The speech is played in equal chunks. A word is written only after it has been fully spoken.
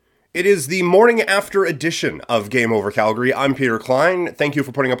It is the morning after edition of Game Over Calgary. I'm Peter Klein. Thank you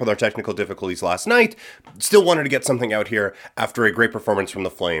for putting up with our technical difficulties last night. Still wanted to get something out here after a great performance from the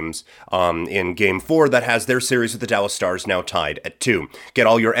Flames in Game 4 that has their series with the Dallas Stars now tied at 2. Get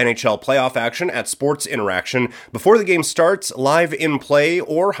all your NHL playoff action at Sports Interaction. Before the game starts, live in play,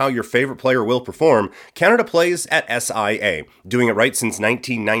 or how your favorite player will perform, Canada plays at SIA. Doing it right since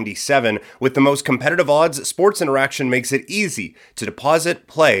 1997. With the most competitive odds, Sports Interaction makes it easy to deposit,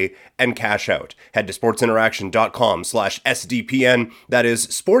 play, and cash out. Head to sportsinteraction.com/SDPN. That is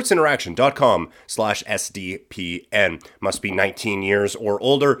sportsinteraction.com/SDPN. Must be 19 years or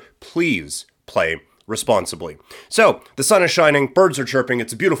older. Please play responsibly. So, the sun is shining, birds are chirping,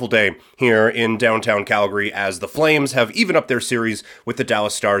 it's a beautiful day here in downtown Calgary as the Flames have evened up their series with the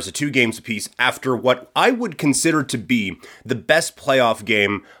Dallas Stars at 2 games apiece after what I would consider to be the best playoff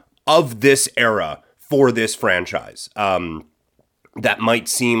game of this era for this franchise. That might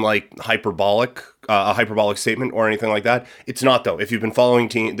seem like a hyperbolic statement or anything like that. It's not, though. If you've been following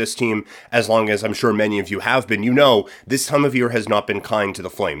this team as long as I'm sure many of you have been, you know this time of year has not been kind to the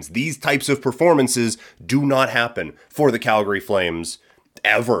Flames. These types of performances do not happen for the Calgary Flames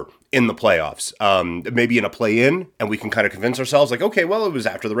ever in the playoffs. Maybe in a play-in, and we can kind of convince ourselves, like, okay, well, it was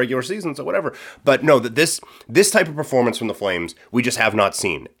after the regular season, so whatever. But no, that this type of performance from the Flames, we just have not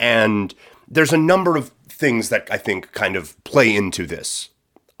seen. And there's a number of things that I think kind of play into this.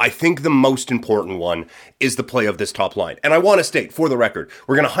 I think the most important one is the play of this top line. And I want to state, for the record,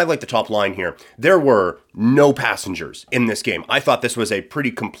 we're going to highlight the top line here. There were no passengers in this game. I thought this was a pretty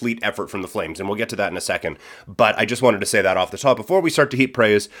complete effort from the Flames, and we'll get to that in a second. But I just wanted to say that off the top before we start to heap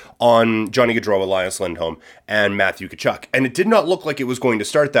praise on Johnny Gaudreau, Elias Lindholm, and Matthew Tkachuk. And it did not look like it was going to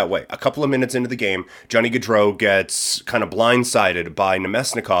start that way. A couple of minutes into the game, Johnny Gaudreau gets kind of blindsided by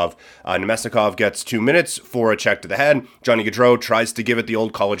Nemesnikov. Nemesnikov gets 2 minutes for a check to the head. Johnny Gaudreau tries to give it the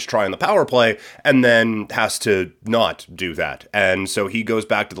old college try on the power play, and then has to not do that. And so he goes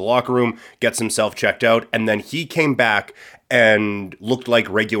back to the locker room, gets himself checked out, and then he came back and looked like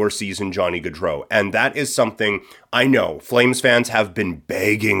regular season Johnny Gaudreau. And that is something I know Flames fans have been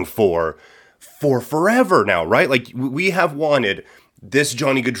begging for forever now, right? Like, we have wanted this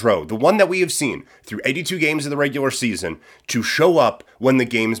Johnny Gaudreau, the one that we have seen through 82 games of the regular season, to show up when the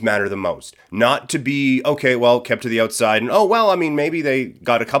games matter the most. Not to be, okay, well, kept to the outside, and maybe they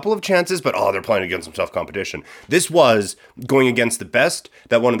got a couple of chances, but they're playing against some tough competition. This was going against the best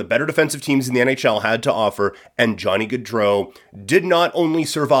that one of the better defensive teams in the NHL had to offer, and Johnny Gaudreau did not only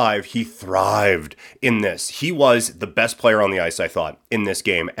survive, he thrived in this. He was the best player on the ice, I thought, in this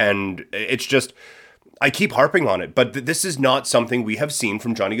game, and it's just, I keep harping on it, but this is not something we have seen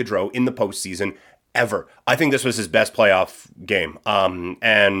from Johnny Gaudreau in the postseason ever. I think this was his best playoff game,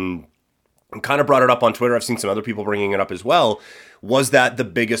 and kind of brought it up on Twitter. I've seen some other people bringing it up as well. Was that the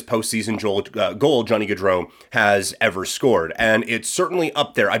biggest postseason goal Johnny Gaudreau has ever scored? And it's certainly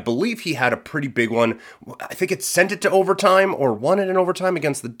up there. I believe he had a pretty big one. I think it sent it to overtime or won it in overtime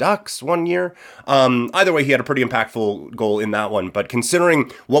against the Ducks one year. Either way, he had a pretty impactful goal in that one. But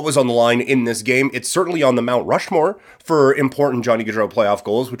considering what was on the line in this game, it's certainly on the Mount Rushmore for important Johnny Gaudreau playoff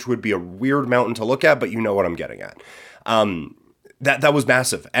goals, which would be a weird mountain to look at, but you know what I'm getting at. That was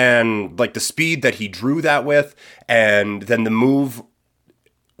massive. And like the speed that he drew that with, and then the move.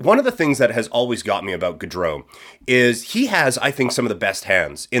 One of the things that has always got me about Gaudreau is he has, I think, some of the best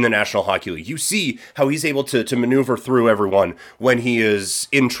hands in the National Hockey League. You see how he's able to maneuver through everyone when he is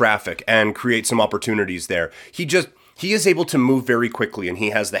in traffic and create some opportunities there. He is able to move very quickly, and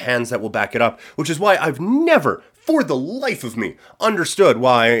he has the hands that will back it up, which is why I've never, for the life of me, understood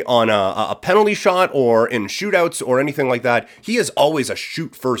why on a penalty shot or in shootouts or anything like that, he is always a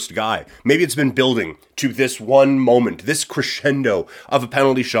shoot-first guy. Maybe it's been building to this one moment, this crescendo of a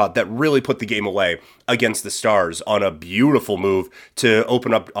penalty shot that really put the game away against the Stars on a beautiful move to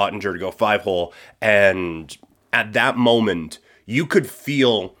open up Ottinger to go 5-hole. And at that moment, you could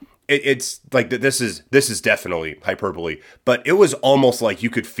feel... It's like this is definitely hyperbole, but it was almost like you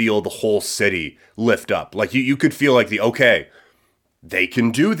could feel the whole city lift up. Like you could feel like okay, they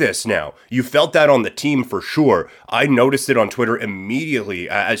can do this now. You felt that on the team for sure. I noticed it on Twitter immediately.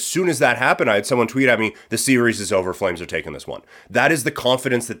 As soon as that happened, I had someone tweet at me, the series is over, Flames are taking this one. That is the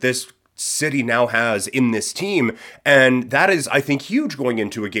confidence that this city now has in this team, and that is, I think, huge going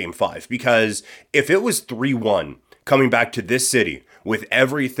into a Game 5, because if it was 3-1 coming back to this city, with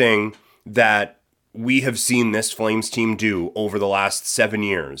everything that we have seen this Flames team do over the last 7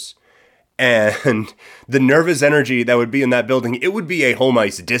 years, And the nervous energy that would be in that building, it would be a home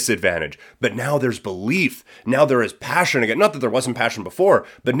ice disadvantage. But now there's belief. Now there is passion again. Not that there wasn't passion before,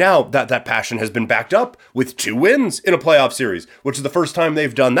 but now that passion has been backed up with 2 wins in a playoff series, which is the first time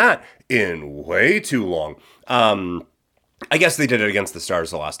they've done that in way too long. I guess they did it against the Stars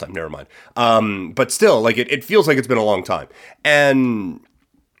the last time. Never mind. But still, like it feels like it's been a long time. And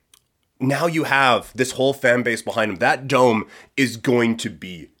now you have this whole fan base behind him. That dome is going to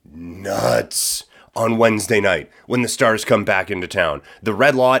be nuts on Wednesday night when the Stars come back into town. The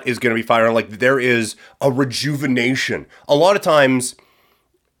red lot is going to be firing. Like, there is a rejuvenation. A lot of times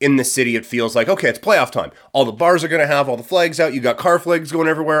in the city, it feels like, okay, it's playoff time. All the bars are going to have all the flags out. You got car flags going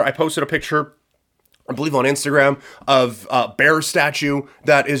everywhere. I posted a picture, I believe on Instagram, of a bear statue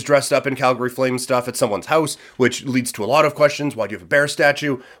that is dressed up in Calgary Flames stuff at someone's house, which leads to a lot of questions. Why do you have a bear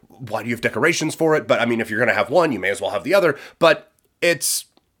statue? Why do you have decorations for it? But I mean, if you're going to have one, you may as well have the other. But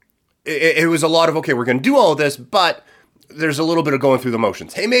it was a lot of, okay, we're going to do all of this, but there's a little bit of going through the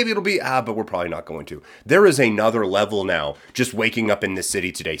motions. Hey, maybe it'll be, but we're probably not going to. There is another level now, just waking up in this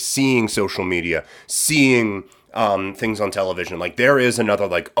city today, seeing social media, seeing things on television. Like, there is another,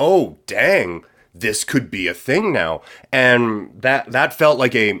 like, oh, dang, this could be a thing now. And that felt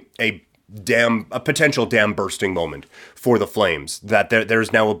like a potential dam bursting moment for the Flames, that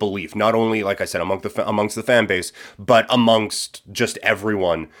there's now a belief, not only, like I said, amongst the fan base, but amongst just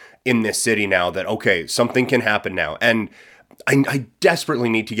everyone in this city now, that, okay, something can happen now. And I desperately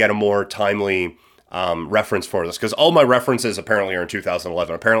need to get a more timely reference for this, because all my references apparently are in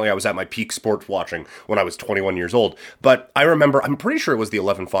 2011. Apparently I was at my peak sports watching when I was 21 years old. But I remember, I'm pretty sure it was the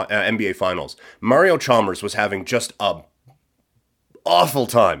 11 NBA Finals. Mario Chalmers was having just a awful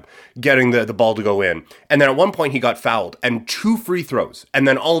time getting the ball to go in. And then at one point he got fouled and 2 free throws. And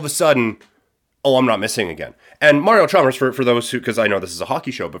then all of a sudden, oh, I'm not missing again. And Mario Chalmers, for those who, because I know this is a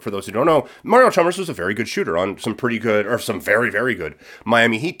hockey show, but for those who don't know, Mario Chalmers was a very good shooter on some pretty good, or some very, very good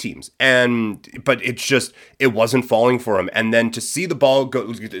Miami Heat teams. But it wasn't falling for him. And then to see the ball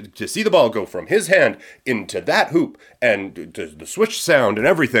go from his hand into that hoop, and the switch sound and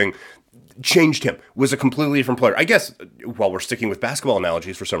everything, changed him, was a completely different player. I guess, while we're sticking with basketball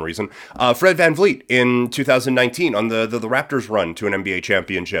analogies for some reason, Fred VanVleet in 2019 on the Raptors run to an NBA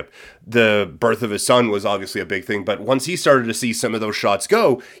championship. The birth of his son was obviously a big thing, but once he started to see some of those shots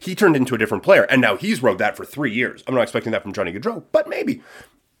go, he turned into a different player, and now he's rode that for 3 years. I'm not expecting that from Johnny Gaudreau, but maybe.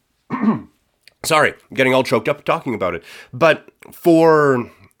 Sorry, I'm getting all choked up talking about it. But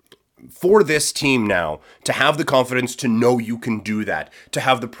for this team now to have the confidence to know you can do that, to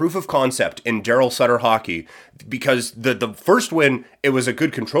have the proof of concept in Daryl Sutter hockey, because the first win, it was a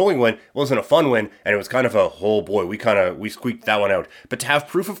good controlling win, it wasn't a fun win, and it was kind of a, oh boy, we squeaked that one out. But to have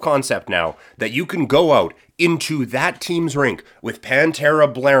proof of concept now that you can go out into that team's rink with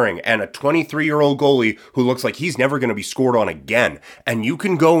Pantera blaring and a 23-year-old goalie who looks like he's never going to be scored on again, and you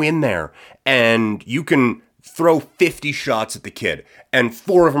can go in there and you can throw 50 shots at the kid, and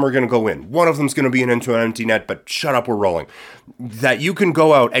 4 of them are going to go in. One of them's going to be into an empty net, but shut up, we're rolling. That you can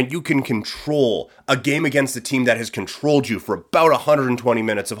go out and you can control a game against a team that has controlled you for about 120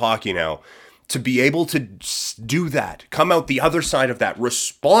 minutes of hockey now. To be able to do that, come out the other side of that,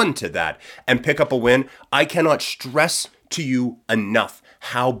 respond to that, and pick up a win, I cannot stress to you enough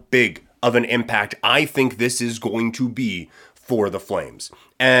how big of an impact I think this is going to be for the Flames.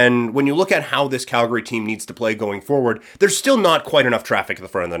 And when you look at how this Calgary team needs to play going forward, there's still not quite enough traffic at the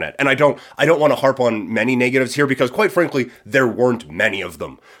front of the net. And I don't want to harp on many negatives here, because quite frankly, there weren't many of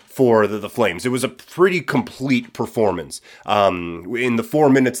them for the Flames. It was a pretty complete performance in the 4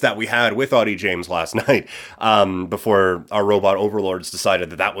 minutes that we had with Audie James last night, before our robot overlords decided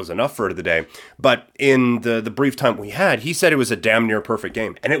that was enough for the day. But in the brief time we had, he said it was a damn near perfect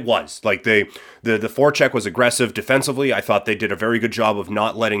game, and it was. Like, the forecheck was aggressive. Defensively, I thought they did a very good job of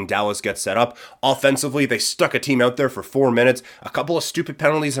not letting Dallas get set up. Offensively, they stuck a team out there for 4 minutes. A couple of stupid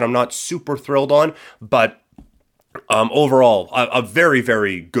penalties that I'm not super thrilled on, but overall, a very,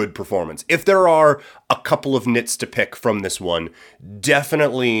 very good performance. If there are a couple of nits to pick from this one,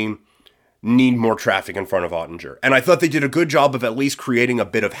 definitely need more traffic in front of Ottinger. And I thought they did a good job of at least creating a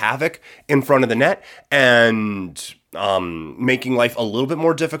bit of havoc in front of the net and making life a little bit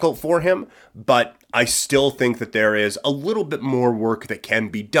more difficult for him. But I still think that there is a little bit more work that can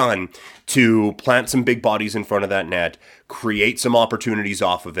be done to plant some big bodies in front of that net, create some opportunities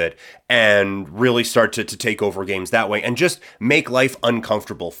off of it, and really start to take over games that way, and just make life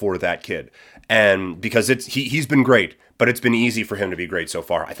uncomfortable for that kid. And because he's been great, but it's been easy for him to be great so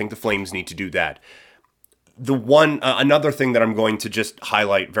far. I think the Flames need to do that. the one another thing that I'm going to just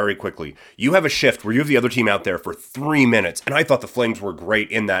highlight very quickly. You have a shift where you have the other team out there for 3 minutes, and I thought the Flames were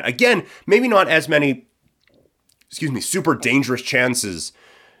great in that. Again, maybe not as many, super dangerous chances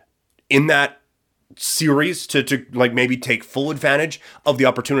in that series to like maybe take full advantage of the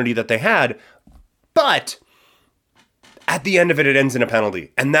opportunity that they had, but at the end of it, it ends in a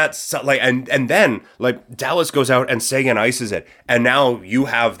penalty. And that's like, and then like Dallas goes out and Seguin ices it. And now you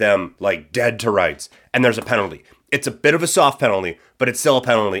have them like dead to rights. And there's a penalty. It's a bit of a soft penalty, but it's still a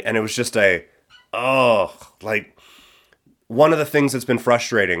penalty. And it was just like one of the things that's been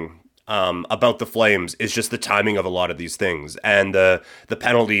frustrating about the Flames is just the timing of a lot of these things and the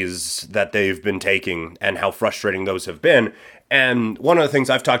penalties that they've been taking and how frustrating those have been. And one of the things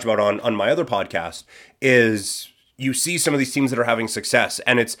I've talked about on my other podcast is you see some of these teams that are having success,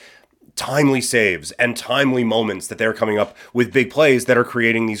 and it's timely saves and timely moments that they're coming up with big plays that are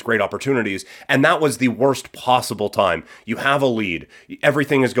creating these great opportunities. And that was the worst possible time. You have a lead.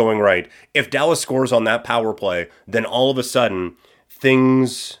 Everything is going right. If Dallas scores on that power play, then all of a sudden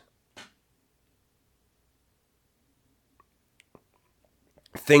things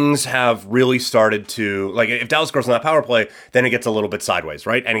have really started to, like, if Dallas scores on that power play, then it gets a little bit sideways,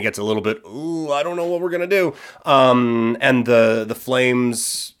 right? And it gets a little bit, I don't know what we're going to do. And the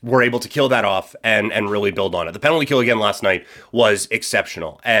Flames were able to kill that off and really build on it. The penalty kill again last night was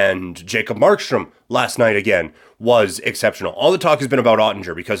exceptional. And Jacob Markstrom last night again was exceptional. All the talk has been about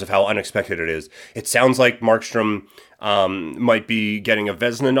Ottinger because of how unexpected it is. It sounds like Markstrom might be getting a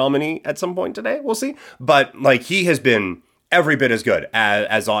Vezina nominee at some point today. We'll see. But, like, he has been every bit as good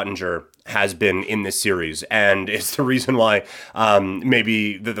as Ottinger has been in this series, and it's the reason why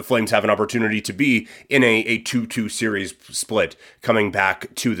maybe the Flames have an opportunity to be in a 2-2 series split coming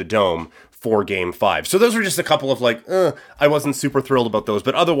back to the Dome for Game 5. So those were just a couple of I wasn't super thrilled about those,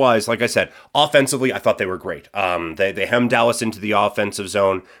 but otherwise, like I said, offensively, I thought they were great. They hemmed Dallas into the offensive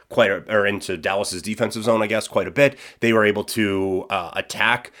zone or into Dallas's defensive zone, I guess, quite a bit. They were able to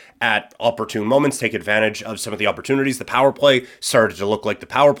attack at opportune moments, take advantage of some of the opportunities. The power play started to look like the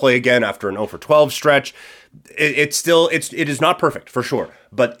power play again after an 0-for-12 stretch. It is not perfect for sure,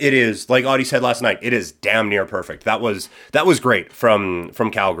 but it is, like Audie said last night, it is damn near perfect. That was great from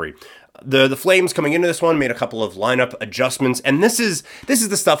Calgary. The Flames coming into this one made a couple of lineup adjustments, and this is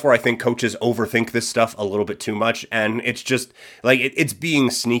the stuff where I think coaches overthink this stuff a little bit too much, and it's just like it's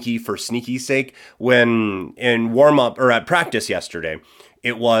being sneaky for sneaky's sake. When in warm up or at practice yesterday,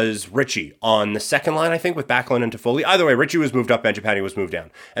 it was Ritchie on the second line, I think, with Backlund and Toffoli. Either way, Ritchie was moved up, Mangiapane was moved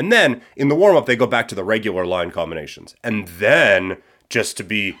down, and then in the warm up they go back to the regular line combinations, and then, just to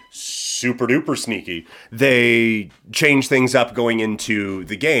be super duper sneaky, they change things up going into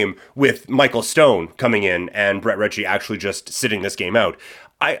the game with Michael Stone coming in and Brett Ritchie actually just sitting this game out.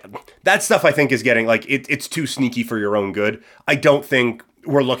 That stuff I think is getting, like, it's too sneaky for your own good. I don't think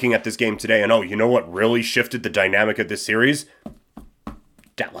we're looking at this game today and, you know what really shifted the dynamic of this series?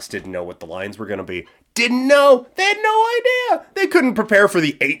 Dallas didn't know what the lines were going to be. Didn't know. They had no idea. They couldn't prepare for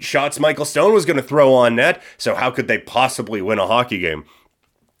the 8 shots Michael Stone was going to throw on net. So how could they possibly win a hockey game?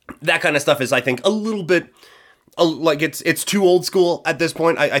 That kind of stuff is, I think, a little bit like it's too old school at this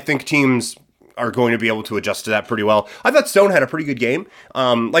point. I think teams are going to be able to adjust to that pretty well. I thought Stone had a pretty good game.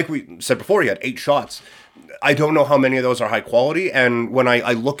 Like we said before, he had 8 shots. I don't know how many of those are high quality. And when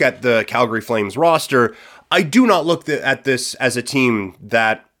I look at the Calgary Flames roster, I do not look at this as a team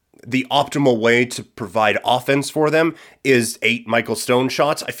that the optimal way to provide offense for them is 8 Michael Stone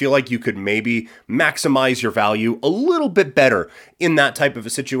shots. I feel like you could maybe maximize your value a little bit better in that type of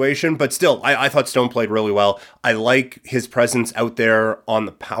a situation. But still, I thought Stone played really well. I like his presence out there on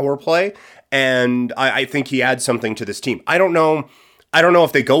the power play, and I think he adds something to this team. I don't know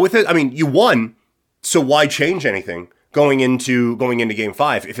if they go with it. I mean, you won, so why change anything going into Game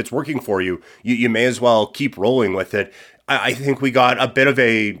 5? If it's working for you, you may as well keep rolling with it. I think we got a bit of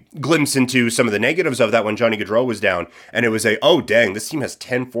a glimpse into some of the negatives of that when Johnny Gaudreau was down, and it was this team has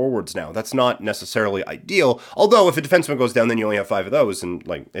 10 forwards now. That's not necessarily ideal, although if a defenseman goes down, then you only have 5 of those, and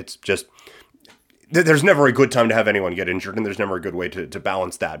it's just, there's never a good time to have anyone get injured, and there's never a good way to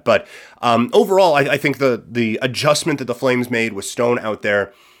balance that. But overall, I think the adjustment that the Flames made with Stone out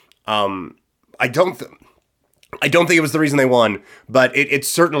there, I don't think it was the reason they won, but it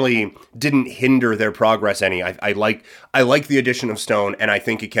certainly didn't hinder their progress any. I I like the addition of Stone, and I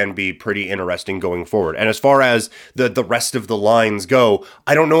think it can be pretty interesting going forward. And as far as the rest of the lines go,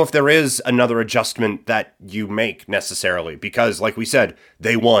 I don't know if there is another adjustment that you make necessarily, because like we said,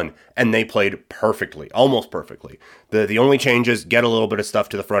 they won and they played perfectly, almost perfectly. The only change is get a little bit of stuff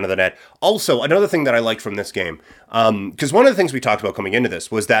to the front of the net. Also, another thing that I liked from this game, because one of the things we talked about coming into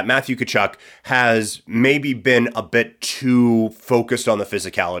this was that Matthew Tkachuk has maybe been a bit too focused on the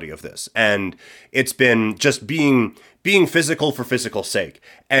physicality of this. And it's been just being physical for physical sake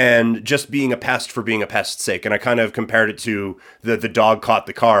and just being a pest for being a pest's sake. And I kind of compared it to the dog caught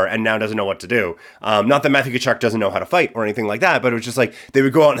the car and now doesn't know what to do. Not that Matthew Tkachuk doesn't know how to fight or anything like that, but it was just like they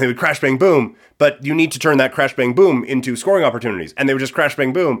would go out and they would crash, bang, boom. But you need to turn that crash, bang, boom into scoring opportunities. And they would just crash,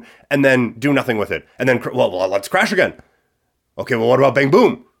 bang, boom and then do nothing with it. And then, well, let's crash again. Okay, well, what about bang,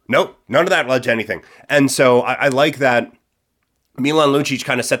 boom? Nope, none of that led to anything. And so I like that Milan Lucic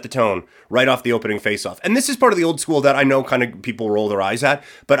kind of set the tone right off the opening faceoff. And this is part of the old school that I know kind of people roll their eyes at,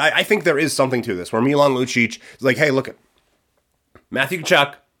 but I think there is something to this, where Milan Lucic is like, hey, look, Matthew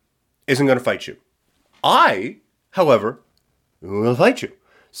Tkachuk isn't going to fight you. I, however, will fight you.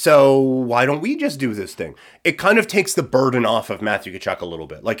 So why don't we just do this thing? It kind of takes the burden off of Matthew Tkachuk a little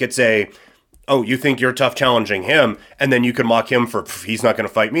bit. Like it's oh, you think you're tough challenging him, and then you can mock him for, he's not going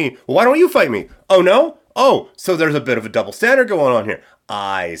to fight me. Well, why don't you fight me? Oh, no? Oh, so there's a bit of a double standard going on here.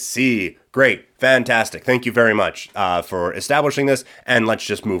 I see. Great. Fantastic. Thank you very much for establishing this, and let's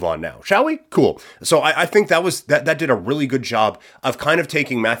just move on now, shall we? Cool. So I think that did a really good job of kind of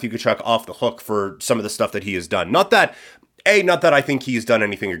taking Matthew Tkachuk off the hook for some of the stuff that he has done. Not that I think he's done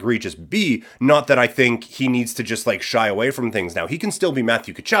anything egregious. B, not that I think he needs to just like shy away from things now. He can still be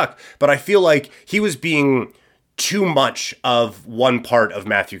Matthew Tkachuk, but I feel like he was being too much of one part of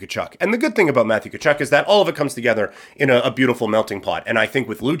Matthew Tkachuk. And the good thing about Matthew Tkachuk is that all of it comes together in a beautiful melting pot. And I think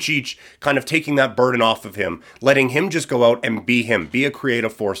with Lucic kind of taking that burden off of him, letting him just go out and be him, be a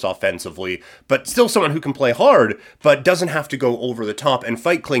creative force offensively, but still someone who can play hard, but doesn't have to go over the top and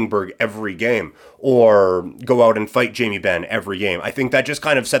fight Klingberg every game or go out and fight Jamie Benn every game. I think that just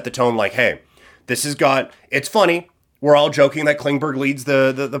kind of set the tone like, hey, it's funny. We're all joking that Klingberg leads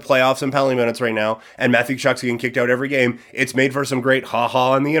the playoffs in penalty minutes right now, and Matthew Tkachuk's getting kicked out every game. It's made for some great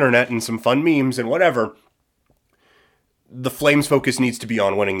ha-ha on the internet and some fun memes and whatever. The Flames' focus needs to be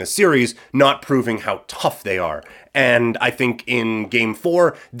on winning the series, not proving how tough they are. And I think in Game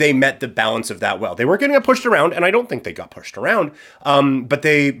 4, they met the balance of that well. They weren't going to get pushed around, and I don't think they got pushed around, but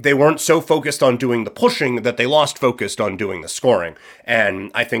they weren't so focused on doing the pushing that they lost focused on doing the scoring.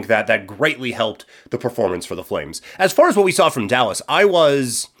 And I think that greatly helped the performance for the Flames. As far as what we saw from Dallas, I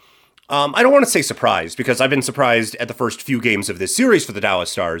was... I don't want to say surprised, because I've been surprised at the first few games of this series for the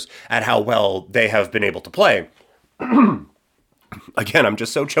Dallas Stars at how well they have been able to play. Again, I'm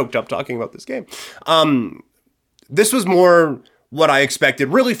just so choked up talking about this game. This was more what I expected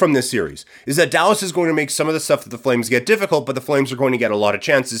really from this series, is that Dallas is going to make some of the stuff that the Flames get difficult, but the Flames are going to get a lot of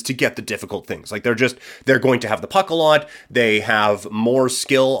chances to get the difficult things. Like they're going to have the puck a lot. They have more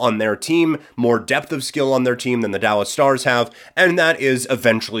skill on their team, more depth of skill on their team than the Dallas Stars have, and that is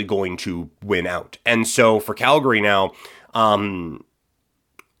eventually going to win out. And so for Calgary now,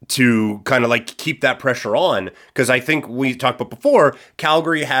 to kind of like keep that pressure on, because I think we talked about before,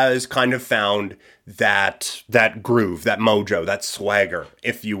 Calgary has kind of found that groove, that mojo, that swagger,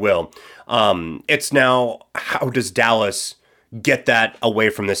 if you will. It's now, how does Dallas get that away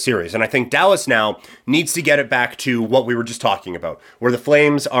from this series? And I think Dallas now needs to get it back to what we were just talking about, where the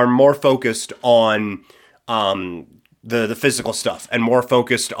Flames are more focused on the physical stuff and more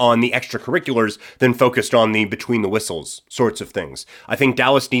focused on the extracurriculars than focused on the between the whistles sorts of things. I think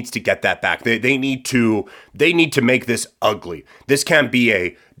Dallas needs to get that back. They need to make this ugly. This can't be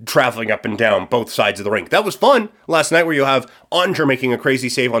a traveling up and down both sides of the rink. That was fun last night, where you have Ottinger making a crazy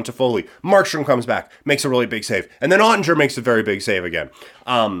save on Toffoli. Markstrom comes back, makes a really big save, and then Ottinger makes a very big save again.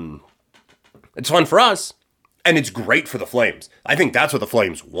 It's fun for us. And it's great for the Flames. I think that's what the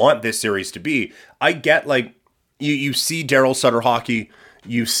Flames want this series to be. I get, like, you see Daryl Sutter hockey,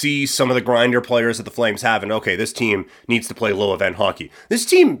 you see some of the grinder players that the Flames have, and okay, this team needs to play low event hockey. This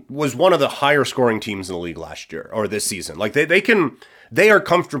team was one of the higher scoring teams in the league last year, or this season. Like, they are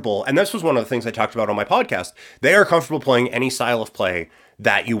comfortable, and this was one of the things I talked about on my podcast. They are comfortable playing any style of play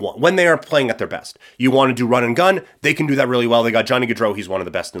that you want when they are playing at their best. You want to do run and gun, they can do that really well. They got Johnny Gaudreau, he's one of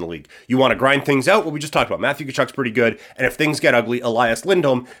the best in the league. You want to grind things out, well, we just talked about Matthew Tkachuk's pretty good, and if things get ugly, Elias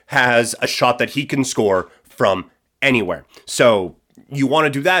Lindholm has a shot that he can score from anywhere. So you want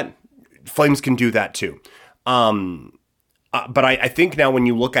to do that, Flames can do that too. But I think now when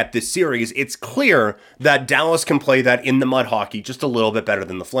you look at this series, it's clear that Dallas can play that in the mud hockey just a little bit better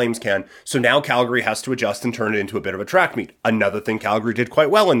than the Flames can. So now Calgary has to adjust and turn it into a bit of a track meet. Another thing Calgary did quite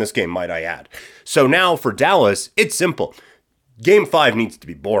well in this game, might I add. So now for Dallas, it's simple. Game 5 needs to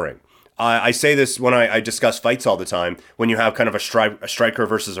be boring. I say this when I discuss fights all the time. When you have kind of a striker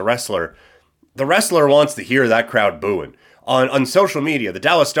versus a wrestler, the wrestler wants to hear that crowd booing. On social media, the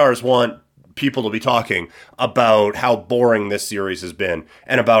Dallas Stars want people to be talking about how boring this series has been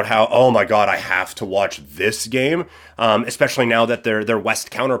and about how, oh my God, I have to watch this game, especially now that their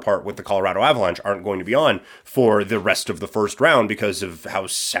West counterpart with the Colorado Avalanche aren't going to be on for the rest of the first round because of how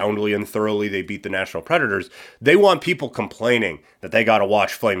soundly and thoroughly they beat the Nashville Predators. They want people complaining that they got to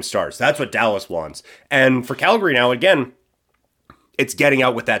watch Flame Stars. That's what Dallas wants. And for Calgary now, again, it's getting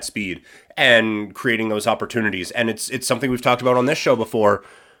out with that speed and creating those opportunities. And it's something we've talked about on this show before.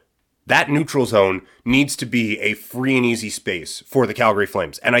 That neutral zone needs to be a free and easy space for the Calgary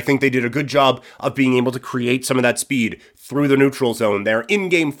Flames. And I think they did a good job of being able to create some of that speed through the neutral zone there in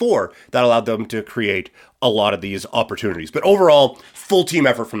Game 4 that allowed them to create a lot of these opportunities. But overall, full team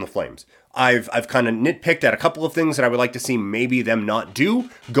effort from the Flames. I've kind of nitpicked at a couple of things that I would like to see maybe them not do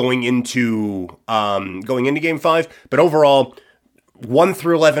going into Game 5. But overall, 1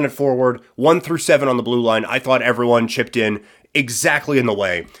 through 11 at forward, 1 through 7 on the blue line. I thought everyone chipped in exactly in the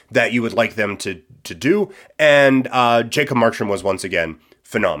way that you would like them to do. And Jacob Markstrom was once again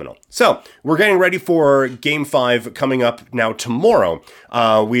phenomenal. So we're getting ready for Game 5 coming up now tomorrow.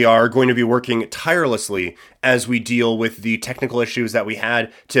 We are going to be working tirelessly as we deal with the technical issues that we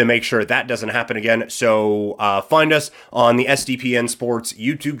had to make sure that doesn't happen again. So find us on the SDPN Sports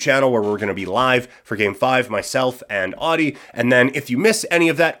YouTube channel where we're going to be live for Game 5, myself and Audie. And then if you miss any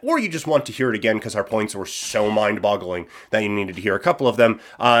of that, or you just want to hear it again because our points were so mind-boggling that you needed to hear a couple of them,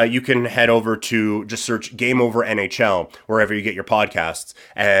 you can head over to just search Game Over NHL wherever you get your podcasts,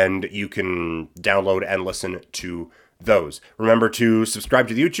 and you can download and listen to those. Remember to subscribe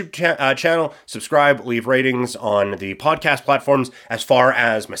to the YouTube channel, subscribe, leave ratings on the podcast platforms. As far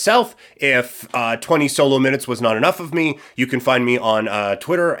as myself, if 20 solo minutes was not enough of me, you can find me on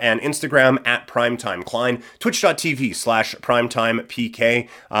Twitter and Instagram at PrimetimeKlein, twitch.tv/PrimetimePK.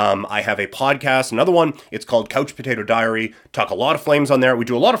 I have a podcast, another one, it's called Couch Potato Diary. Talk a lot of Flames on there. We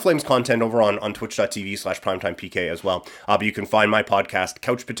do a lot of Flames content over on twitch.tv/PrimetimePK as well. But you can find my podcast,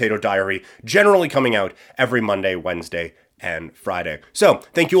 Couch Potato Diary, generally coming out every Monday, Wednesday, and Friday. So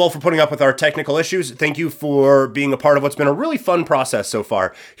thank you all for putting up with our technical issues. Thank you for being a part of what's been a really fun process so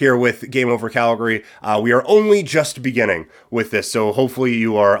far here with Game Over Calgary. We are only just beginning with this, so hopefully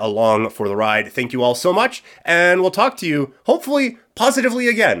you are along for the ride. Thank you all so much, and we'll talk to you hopefully positively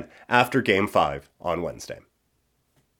again after Game 5 on Wednesday.